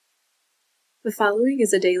The following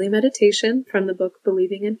is a daily meditation from the book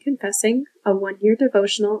Believing and Confessing, a one-year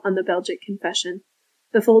devotional on the Belgic Confession.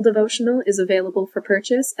 The full devotional is available for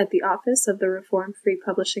purchase at the office of the Reformed Free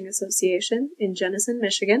Publishing Association in Jenison,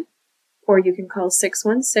 Michigan, or you can call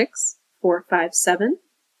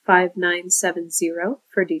 616-457-5970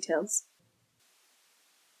 for details.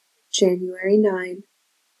 January 9.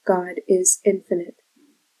 God is infinite.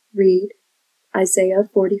 Read Isaiah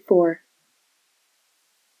 44.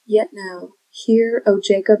 Yet now, hear, O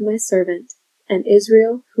Jacob my servant, and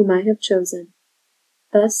Israel whom I have chosen.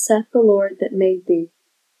 Thus saith the Lord that made thee,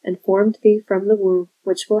 and formed thee from the womb,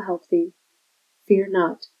 which will help thee. Fear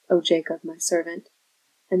not, O Jacob my servant,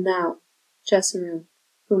 and thou, Jeshurun,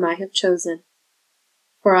 whom I have chosen.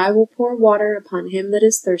 For I will pour water upon him that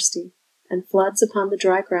is thirsty, and floods upon the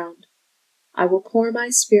dry ground. I will pour my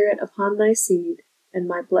spirit upon thy seed, and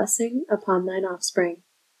my blessing upon thine offspring.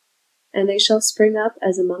 And they shall spring up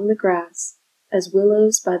as among the grass, as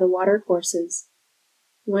willows by the watercourses.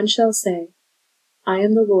 One shall say, I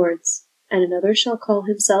am the Lord's, and another shall call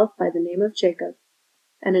himself by the name of Jacob,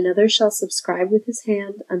 and another shall subscribe with his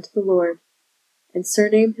hand unto the Lord, and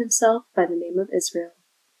surname himself by the name of Israel.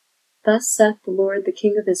 Thus saith the Lord the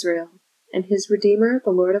King of Israel, and his Redeemer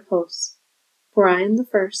the Lord of hosts. For I am the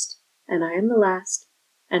first, and I am the last,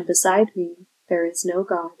 and beside me there is no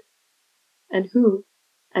God. And who,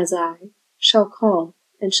 as I, shall call,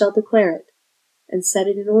 and shall declare it, and set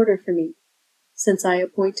it in order for me, since I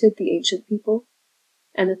appointed the ancient people?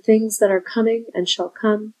 And the things that are coming and shall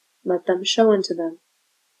come, let them show unto them.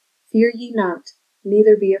 Fear ye not,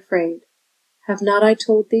 neither be afraid. Have not I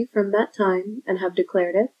told thee from that time, and have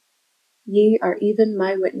declared it? Ye are even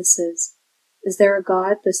my witnesses. Is there a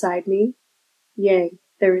God beside me? Yea,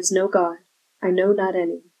 there is no God, I know not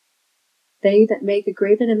any. They that make a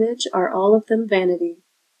graven image are all of them vanity,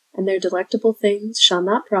 and their delectable things shall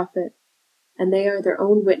not profit, and they are their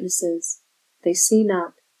own witnesses. They see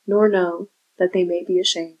not, nor know, that they may be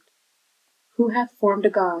ashamed. Who hath formed a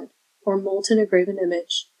god, or molten a graven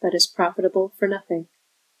image, that is profitable for nothing?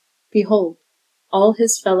 Behold, all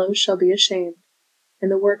his fellows shall be ashamed,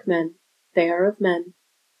 and the workmen, they are of men.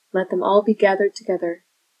 Let them all be gathered together,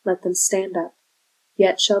 let them stand up.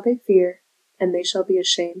 Yet shall they fear, and they shall be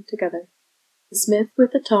ashamed together. The smith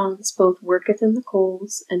with the tongs both worketh in the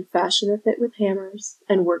coals, and fashioneth it with hammers,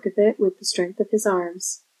 and worketh it with the strength of his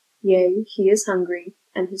arms. Yea, he is hungry,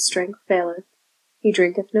 and his strength faileth. He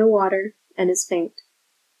drinketh no water, and is faint.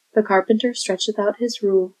 The carpenter stretcheth out his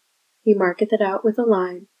rule, he marketh it out with a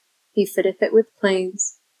line, he fitteth it with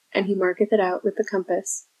planes, and he marketh it out with the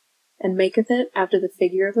compass, and maketh it after the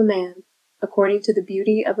figure of a man, according to the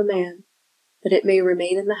beauty of a man, that it may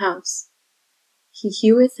remain in the house. He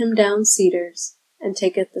heweth him down cedars, and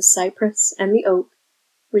taketh the cypress and the oak,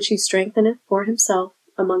 which he strengtheneth for himself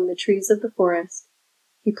among the trees of the forest.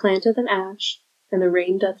 He planteth an ash, and the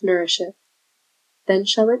rain doth nourish it. Then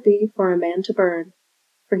shall it be for a man to burn,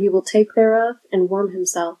 for he will take thereof and warm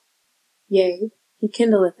himself. Yea, he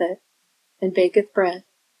kindleth it, and baketh bread.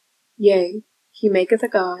 Yea, he maketh a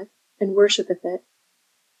god, and worshippeth it.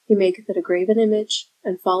 He maketh it a graven image,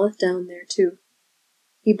 and falleth down thereto.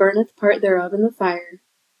 He burneth part thereof in the fire,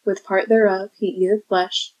 with part thereof he eateth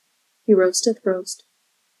flesh, he roasteth roast,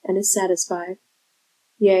 and is satisfied.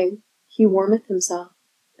 Yea, he warmeth himself,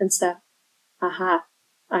 and saith, Aha,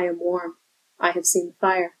 I am warm, I have seen the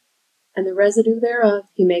fire. And the residue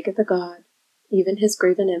thereof he maketh a god, even his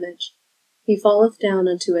graven image. He falleth down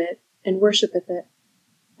unto it, and worshippeth it,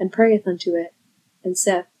 and prayeth unto it, and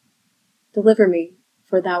saith, Deliver me,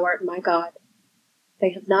 for thou art my God.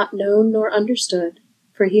 They have not known nor understood,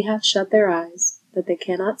 for he hath shut their eyes, that they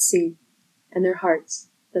cannot see, and their hearts,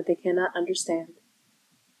 that they cannot understand.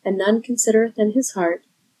 And none considereth in his heart,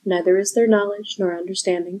 neither is there knowledge nor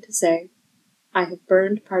understanding to say, I have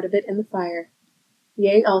burned part of it in the fire.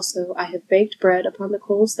 Yea, also I have baked bread upon the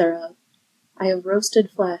coals thereof. I have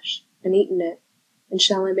roasted flesh, and eaten it. And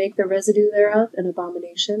shall I make the residue thereof an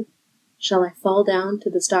abomination? Shall I fall down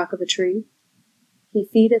to the stock of a tree? He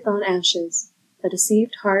feedeth on ashes. A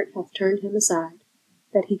deceived heart hath turned him aside,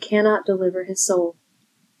 that he cannot deliver his soul,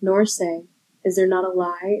 nor say, Is there not a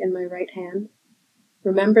lie in my right hand?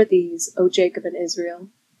 Remember these, O Jacob and Israel,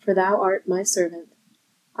 for thou art my servant.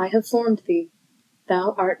 I have formed thee,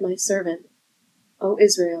 thou art my servant. O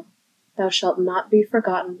Israel, thou shalt not be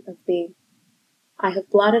forgotten of me. I have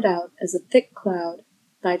blotted out as a thick cloud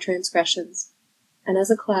thy transgressions, and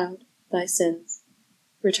as a cloud thy sins.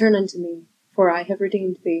 Return unto me, for I have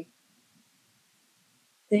redeemed thee.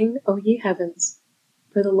 Sing, O ye heavens,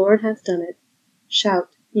 for the Lord hath done it. Shout,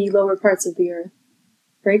 ye lower parts of the earth.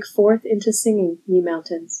 Break forth into singing, ye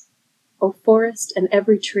mountains. O forest and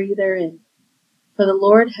every tree therein. For the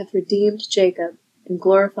Lord hath redeemed Jacob, and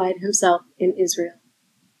glorified himself in Israel.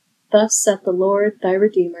 Thus saith the Lord thy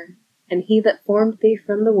Redeemer, and he that formed thee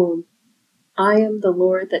from the womb: I am the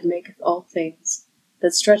Lord that maketh all things,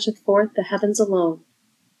 that stretcheth forth the heavens alone,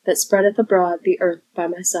 that spreadeth abroad the earth by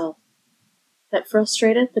myself, that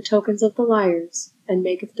frustrateth the tokens of the liars, and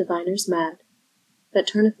maketh diviners mad, that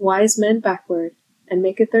turneth wise men backward, and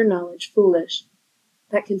maketh their knowledge foolish,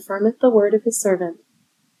 that confirmeth the word of his servant,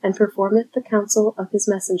 and performeth the counsel of his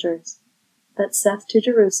messengers, that saith to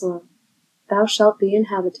Jerusalem, Thou shalt be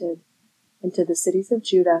inhabited, and to the cities of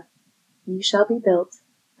Judah, Ye shall be built,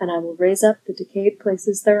 and I will raise up the decayed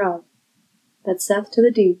places thereof, that saith to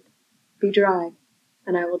the deep, Be dry,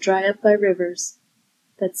 and I will dry up thy rivers,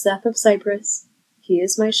 that saith of Cyprus, He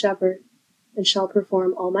is my shepherd, and shall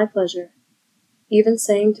perform all my pleasure, even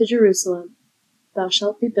saying to Jerusalem, Thou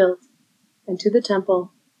shalt be built, and to the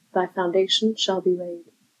temple, Thy foundation shall be laid.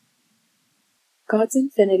 God's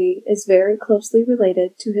infinity is very closely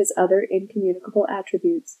related to his other incommunicable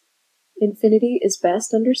attributes. Infinity is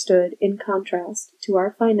best understood in contrast to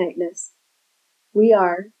our finiteness. We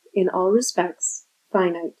are, in all respects,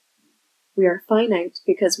 finite. We are finite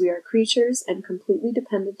because we are creatures and completely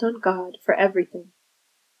dependent on God for everything.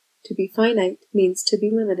 To be finite means to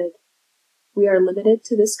be limited. We are limited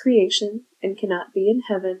to this creation and cannot be in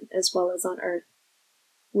heaven as well as on earth.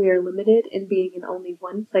 We are limited in being in only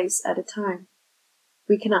one place at a time.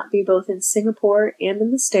 We cannot be both in Singapore and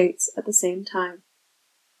in the States at the same time.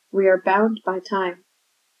 We are bound by time.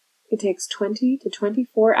 It takes 20 to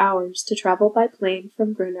 24 hours to travel by plane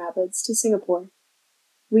from Grand Rapids to Singapore.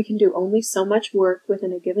 We can do only so much work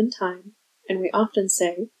within a given time, and we often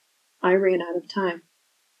say, I ran out of time.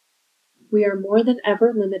 We are more than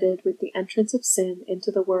ever limited with the entrance of sin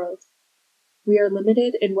into the world. We are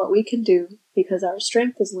limited in what we can do because our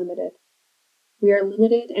strength is limited. We are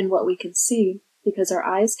limited in what we can see because our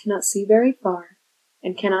eyes cannot see very far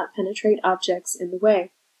and cannot penetrate objects in the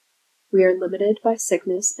way. We are limited by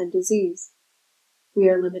sickness and disease. We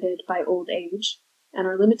are limited by old age, and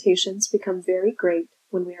our limitations become very great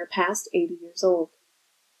when we are past 80 years old.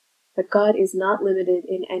 But God is not limited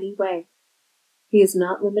in any way. He is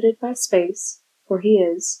not limited by space, for he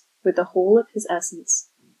is, with the whole of his essence,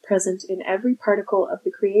 present in every particle of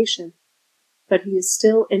the creation, but he is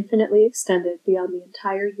still infinitely extended beyond the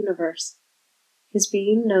entire universe. His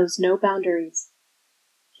being knows no boundaries.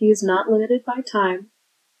 He is not limited by time,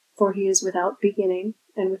 for he is without beginning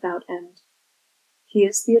and without end. He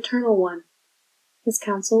is the Eternal One. His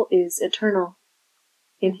counsel is eternal.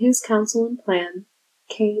 In his counsel and plan,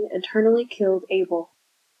 Cain eternally killed Abel.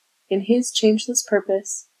 In his changeless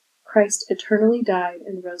purpose, Christ eternally died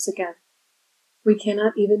and rose again. We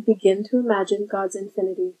cannot even begin to imagine God's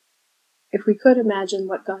infinity. If we could imagine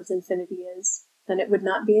what God's infinity is, then it would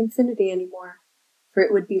not be infinity anymore, for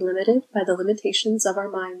it would be limited by the limitations of our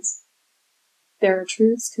minds. There are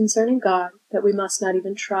truths concerning God that we must not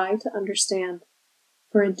even try to understand,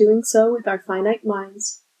 for in doing so with our finite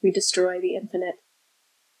minds, we destroy the infinite.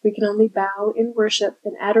 We can only bow in worship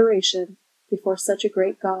and adoration before such a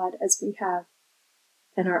great God as we have,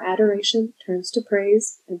 and our adoration turns to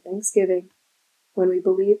praise and thanksgiving when we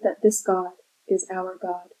believe that this God is our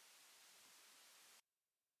God.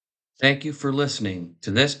 Thank you for listening to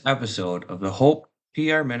this episode of the Hope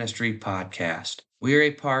PR Ministry podcast. We are a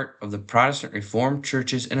part of the Protestant Reformed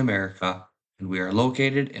Churches in America, and we are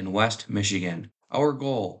located in West Michigan. Our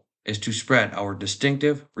goal is to spread our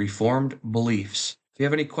distinctive Reformed beliefs. If you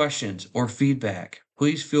have any questions or feedback,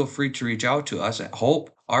 please feel free to reach out to us at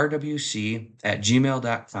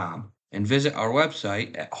hoperwc@gmail.com and visit our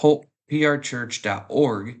website at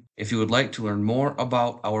hopeprchurch.org if you would like to learn more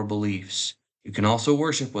about our beliefs. You can also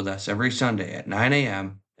worship with us every Sunday at 9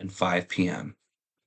 a.m. and 5 p.m.